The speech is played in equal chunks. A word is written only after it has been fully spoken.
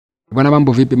Bwana,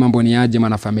 mambo vipi? Mambo ni aje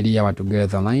mwana familia wa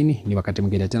Together Online? Ni wakati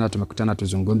mwingine tena tumekutana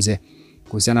tuzungumze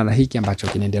kuhusiana na hiki ambacho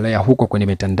kinaendelea huko kwenye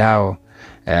mitandao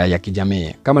ya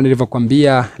kijamii. Kama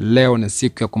nilivyokuambia, leo ni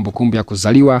siku ya kumbukumbu ya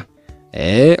kuzaliwa.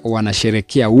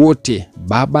 Wanasherekea wote,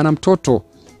 baba na mtoto.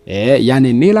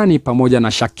 Yani Nillan pamoja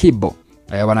na Shakib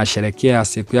wanasherekea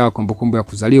siku yao kumbukumbu ya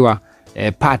kuzaliwa,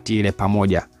 party ile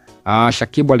pamoja.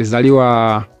 Shakib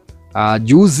alizaliwa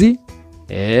juzi,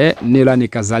 Nillan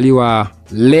kazaliwa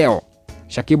leo.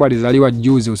 Shakib alizaliwa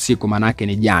juzi usiku, manake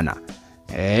ni jana.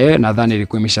 Nadhani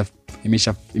ilikuwa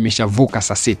imeshavuka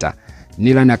saa 6.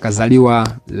 Nillan akazaliwa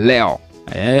leo.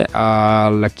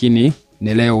 Lakini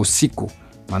ni leo usiku,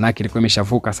 manake ilikuwa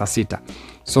imeshavuka saa 6.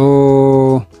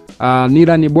 So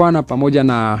Nillan bwana pamoja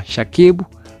na Shakib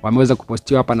wameweza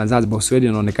kupostiwa hapa na ZARI.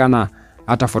 Inaonekana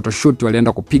hata photoshoot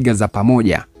walienda kupiga za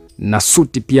pamoja, na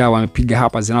suti pia wamepiga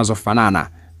hapa zinazofanana.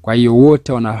 Kwa hiyo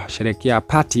wote wanasherehekea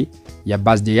party ya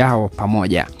birthday yao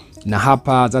pamoja. Na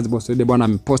hapa ZARI bwana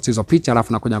amepost hizo picha,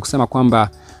 alafu nakuja kusema kwamba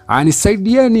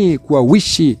nisaidieni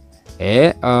kuwawishi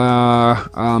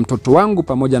mtoto wangu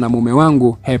pamoja na mume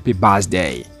wangu happy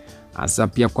birthday. Asa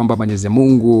pia kwamba Mwenyezi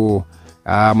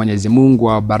Mungu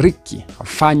awabariki,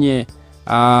 afanye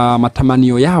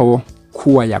matamanio yao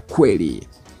kuwa ya kweli.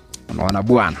 Unaona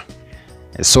bwana.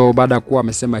 So baada ya kuwa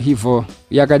amesema hivyo,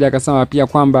 yakaja akasema pia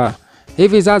kwamba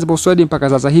hivi ZARI mpaka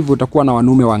sasa hivi utakuwa na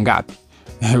wanaume wangapi?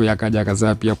 Yakaja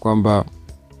akasema pia kwamba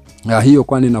hiyo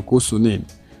kwani inakuhusu nini?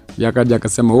 Yakaja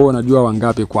akasema wewe unajua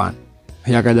wangapi kwani?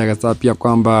 Yakaja akasema pia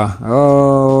kwamba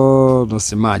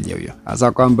unasemaje huyo?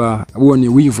 Asa kwamba huo ni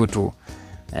wivu tu.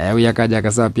 Yakaja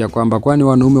akasema pia kwamba kwani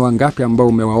wanaume wangapi ambao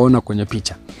umewaona kwenye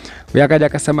picha? Yakaja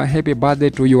akasema happy birthday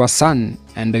to your son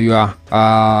and your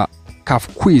calf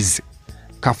quiz.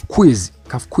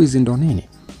 Calf quiz ndo nini?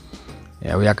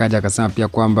 Yakaja akasema pia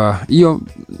kwamba hiyo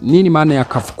nini maana ya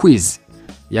calf quiz?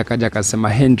 Yakaja akasema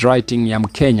handwriting ya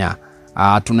Mkenya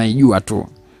tunaijua tu.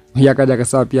 Yakaja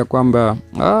akasema pia kwamba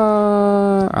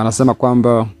anasema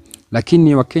kwamba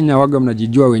lakini Wakenya waga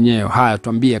mnajijua wenyewe. Haya,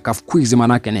 tuambie calf quiz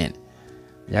maana yake nini?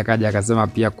 Yakaja akasema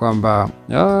pia kwamba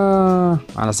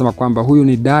anasema kwamba huyu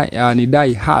ni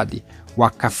die hard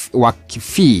wa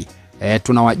Kifii,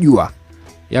 tunawajua.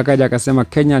 Yakaja akasema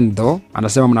Kenyan though,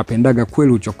 anasema mnapendaga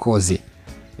kweli uchokozi.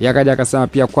 Yakaja akasema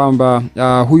pia kwamba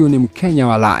huyu ni Mkenya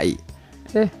walai.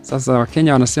 Sasa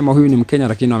Wakenya wanasema huyu ni Mkenya,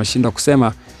 lakini wameshindwa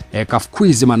kusema calf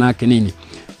quiz maana yake nini.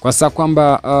 Kwa sababu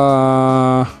kwamba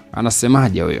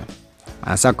anasemaje huyo?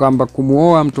 Anasema kwamba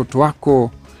kumuoa mtoto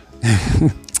wako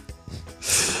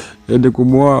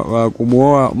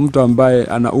kumuoa mtu ambaye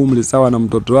ana umri sawa na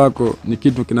mtoto wako ni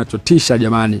kitu kinachotisha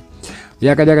jamani.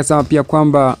 Yakaja akasema pia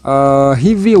kwamba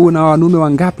hivi una wanaume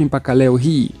wangapi mpaka leo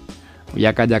hii?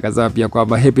 Yakaja akasema pia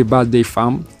kwamba happy birthday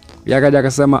fam. Yakaja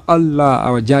akasema Allah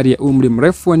awajalie umri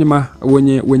mrefu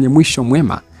wenye mwisho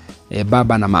mwema,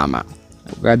 baba na mama.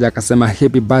 Yakaja akasema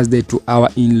happy birthday to our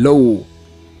in-law.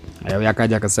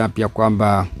 Yakaja akasema pia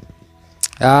kwamba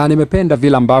nimependa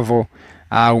vile ambavyo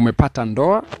umepata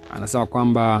ndoa. Anasema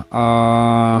kwamba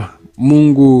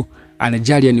Mungu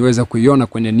anajalia niweza kuiona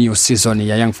kwenye new season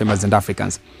ya Young Famous and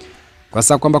Africans. Kwa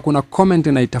sababu kwamba kuna comment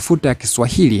na itafuta ya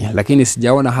Kiswahili lakini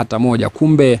sijaona hata moja.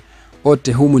 Kumbe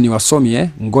wote humu ni wasomi,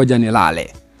 ngoja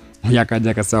nilale.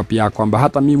 Yakaja akasema pia kwamba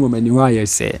hata mimi umeniwahi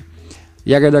ese.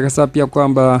 Yakaja akasema pia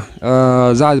kwamba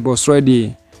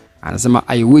ZARI anasema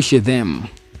I wish them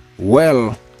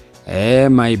well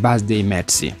my birthday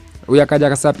mates. Yakaja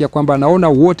akasema pia kwamba naona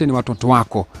wote ni watoto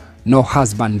wako, no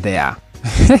husband there.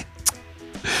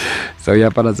 So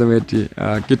hapa nasema eti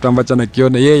kitu ambacho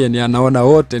anakiona yeye ni anaona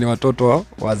wote ni watoto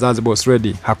wa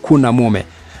ZARI, hakuna mume.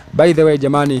 By the way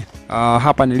jamani,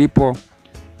 hapa nilipo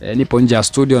nipo nje ya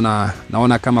studio na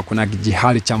naona kama kuna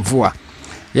kijihali cha mvua.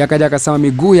 Yakaja akasema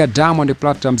miguu ya Diamond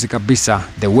Platnumz kabisa,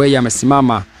 the way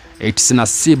amesimama it's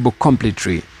nasibu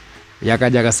completely.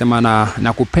 Yakaja akasema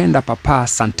na kupenda papa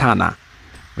Santana.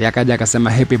 Yakaja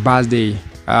akasema happy birthday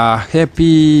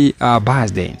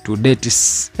to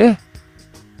dates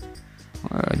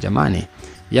jamani.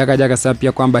 Yakaja akasema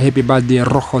pia kwamba happy birthday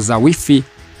roho za wifi.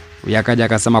 Yakaja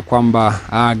akasema kwamba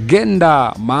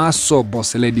genda maaso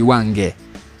boss lady wange,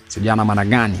 sijana maana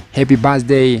gani. Happy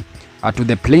birthday to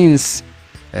the prince,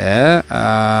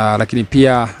 lakini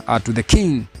pia to the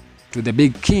king, to the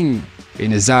big king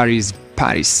in ZARI's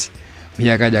Paris.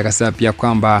 Yakaja akasema pia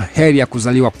kwamba heri ya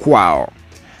kuzaliwa kwao.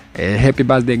 Happy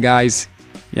birthday guys.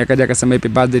 Yakaja akasema happy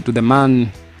birthday to the man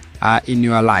in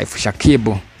your life, Shakib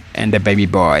and the baby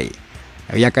boy.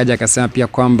 Yakaja akasema pia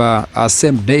kwamba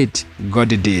same date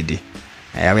God did.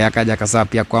 Yakaja akasema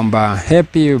pia kwamba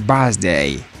happy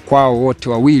birthday kwao wote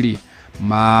wawili,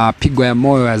 mapigo ya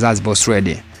moyo ya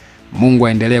ZARI. Mungu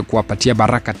aendelee kuwapatia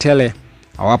baraka tele,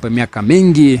 awape miaka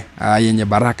mingi yenye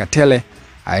baraka tele,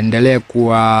 aendelee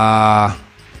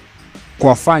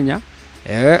kuwafanya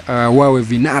wawe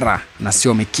vinara na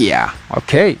sio mikia.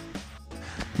 Okay.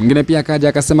 Mwingine pia akaja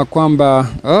akasema kwamba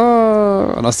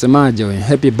anasemaje wewe,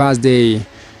 happy birthday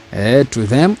to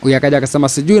them. Huyu akaja akasema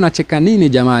sijui nacheka nini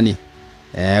jamani.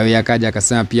 Huyu akaja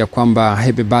akasema pia kwamba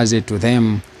happy birthday to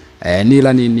them.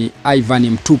 Nillan ni Ivan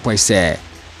mtupu ise.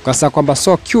 Kwa sababu kwamba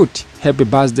so cute, happy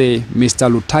birthday Mr.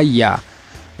 Lutaya.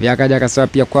 Huyu akaja akasema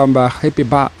pia kwamba happy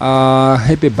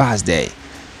birthday.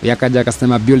 Huyu akaja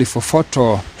akasema beautiful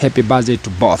photo, happy birthday to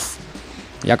both.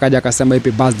 Huyu akaja akasema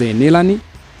happy birthday Nillan.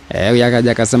 Huyu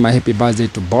akaja akasema happy birthday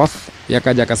to both. Huyu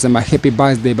akaja akasema happy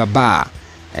birthday baba.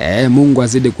 Mungu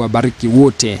azidi kuwabariki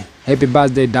wote. Happy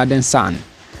birthday dad and son.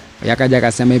 Huyu akaja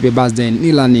akasema happy birthday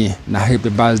Nillan na happy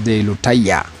birthday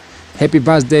Lutaya. Happy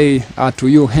birthday to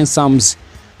you handsomes.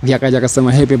 Huyu akaja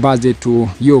akasema happy birthday to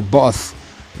you both.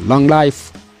 Long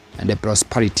life and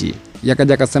prosperity. Huyu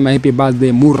akaja akasema happy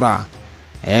birthday Mura.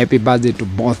 Happy birthday to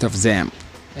both of them.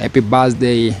 Happy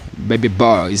birthday baby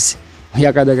boys. Huyu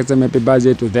akaja akasema happy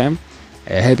birthday to them.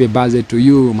 Happy birthday to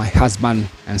you my husband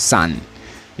and son.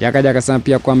 Huyu akaja akasema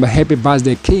pia kwamba happy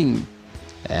birthday king.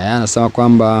 Anasema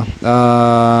kwamba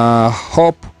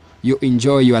hope you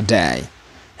enjoy your day.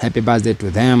 Happy birthday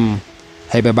to them.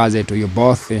 Happy birthday to you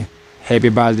both. Happy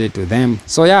birthday to them.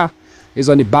 So yeah,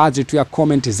 hizo ni baadhi tu ya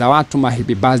comment za watu ma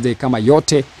happy birthday kama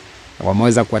yote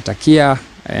wameweza kuwatakia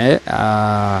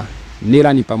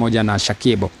Nillan pamoja na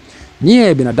Shakib.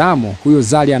 Nyie binadamu, huyu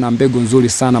ZARI ana mbegu nzuri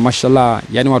sana mashallah,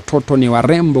 yani watoto ni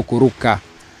warembo kuruka.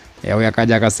 Huyu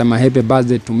akaja akasema happy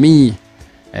birthday to me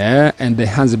and the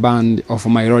husband of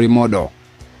my role model.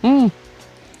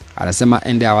 Anasema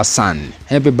and our son.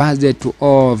 Happy birthday to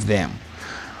all of them.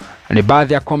 Ni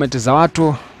baadhi ya comment za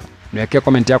watu. Niwekee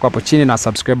comment yako hapo chini na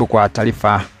subscribe kwa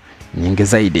taarifa nyingi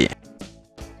zaidi.